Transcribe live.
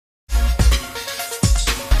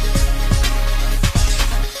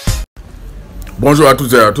Bonjour à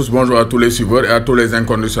toutes et à tous, bonjour à tous les suiveurs et à tous les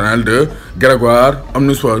inconditionnels de Grégoire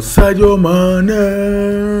Omnisport. Sadio Mané,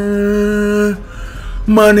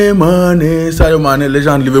 Sadio Mané,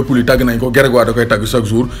 légende Liverpool yi tàgg nañ ko, Grégoire da koy tàgg chaque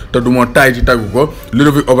jour te du ma taay ci tàgg ko.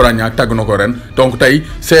 Ludovic Obraniak tàgg na ko ren. Donc tey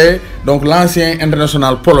c'est donc l'ancien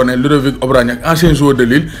international polonais Ludovic Obraniak, ancien joueur de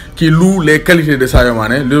Lille, qui loue les qualités de Sadio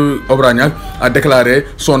Mané. Ludovic Obraniak a déclaré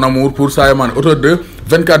son amour pour Sadio Mané, auteur de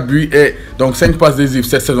 24 buts et donc 5 passes décisives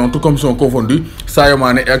cette saison, tout comme sont confondus. Sadio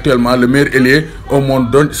Mané est actuellement le meilleur ailier au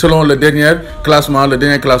monde selon le dernier classement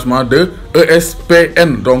de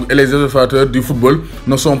ESPN. Donc, et les observateurs du football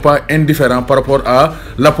ne sont pas indifférents par rapport à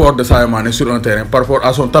l'apport de Sadio Mané sur un terrain, par rapport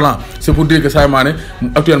à son talent. C'est pour dire que Sadio Mané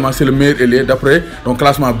actuellement c'est le meilleur ailier d'après donc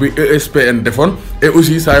classement bi ESPN defoon. Et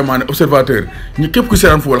aussi Sadio Mané observateur ñi képp ku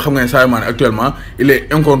seetaan football xam nga ne Sadio Mané actuellement il est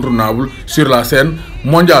incontournable sur la scène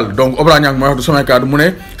mondiale. Donc Obraniak mooy wax du samay cadre mu ne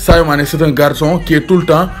Sadio Mané c'est un garçon qui est tout le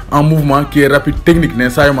temps en mouvement, qui est rapide, technique. Ne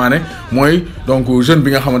Sadio Mané mooy donc jeune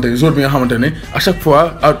bi nga xamante ne joueur bi nga xamante ne à chaque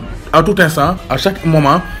fois à tout instant, à chaque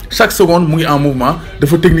moment, chaque seconde mu ngi en mouvement,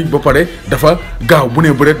 dafa technique ba pare dafa gaaw bu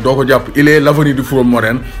ne bëreet doo ko jàpp. Il est l'avenir du football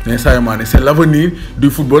moderne. Mais Sadio Mané c'est l'avenir du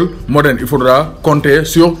football moderne. Il faudra compter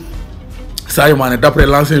sur Sadio Mané. D'après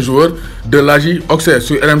l'ancien joueur de l'AJ Auxerre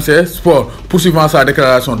sur RMC Sport, poursuivant sa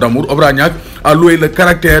déclaration d'amour, Obraniak a loué le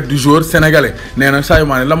caractère du joueur sénégalais. Nee na Sadio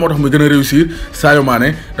Mané la moo tax muy gën a réussir, Sadio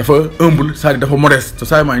Mané dafa humble, c'est-à-dire dafa modeste. te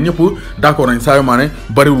Sadio Mané ñëpp d'accord nañ Sadio Mané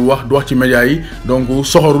bariwul wax du wax ci médias yi, donc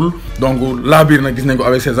soxorul, donc laabiir na gis nañ ko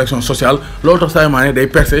avec ses actions sociales. Loolu tax Sadio Mané day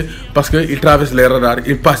percer parce que il traverse les radars,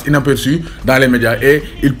 il passe inaperçu dans les médias et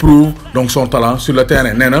il prouve donc son talent sur le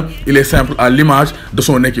terrain. Nee na il est simple à l'image de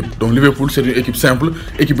son équipe. Donc Liverpool c'est une équipe simple,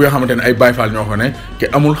 équipe bi nga xamante ne ay Baye Fall ñoo ko ne ke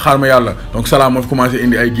amul xaar ma yàlla. Donc Salah moo fi commencé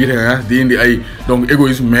indi ay jiite di indi ay donc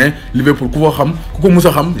égoïsme, mais Liverpool ku ko xam ku ko mus a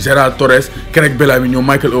xam Gérard Torres, Craig Bellamy, ñoom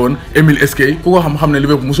Michael Owen, Emile Eskay, ku ko xam ne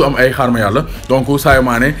Liverpool musu am ay xaar ma yàlla. Donc Sadio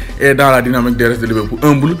Mané est dans la dynamique des restes de Liverpool,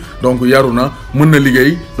 humble, donc yaru na, mën na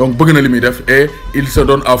liggéey, donc bëgg na li muy def et il se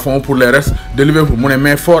donne à fond pour les restes de Liverpool. Mu ne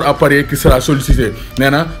mais fort à parier qu'il sera sollicité. Nee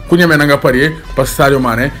na ku ñemee na nga parier parce que Sadio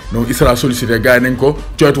Mané donc il sera sollicité, gars yi nañ ko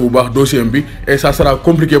coytu bu baax dossier bi et ça sera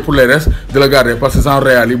compliqué pour les restes de le garder parce que genre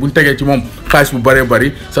Real yi bu ñu tegee ci moom xaalis bu bëree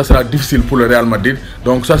bëri, ça sera difficile pour le Real Madrid,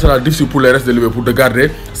 donc ça sera difficile pour les restes de Liverpool de garder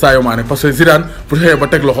Sadio Mané parce que Zidane pour xëyee ba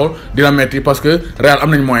teg loxo dina metti parce que Real am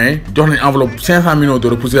nañ moyen, jox nañ enveloppe 500 millions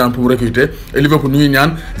d'euros pour Zidane pour recruter et Liverpool ñu ngi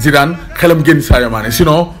ñaan Zidane xelam génn Sadio Mané,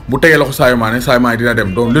 sinon bu tegee loxo Sadio Mané dina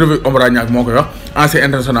dem. Donc Ludovic Obraniak moo koy wax, ancien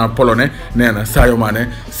international polonais, nee na Sadio Mané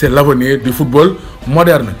c'est l'avenir du football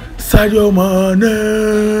moderne. Sadio Mané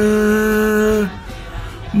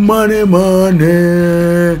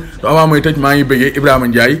avant mooy tëj maa ngi bëggee Ibrahima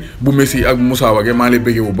Ndiaye bu Messi ak Moussa Wagué, maa lay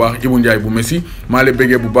bëggee bu baax Ibou Ndiaye bu Messi, maa lay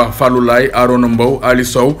bëggee bu baax Fallou Laye, Arona Mbow, Ali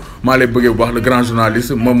Sow, maa lay bëggee bu baax le grand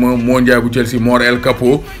journaliste Mo Ndiaye bu Chelsea, Mor El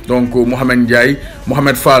Capo, donc Mohamed Ndiaye,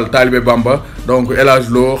 Mohamed Fall Talibé Bamba, donc El Hadj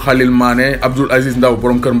Lo, Khalil Mané, Abdoul Aziz Ndaw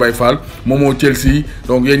borom Kër Mbaye Fall, Momo Chelsea,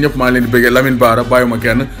 donc yéen ñëpp maa leen di bëggee, Lamine Bara bàyyuma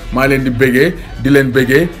kenn, maa leen di bëggee di leen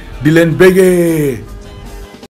bëggee.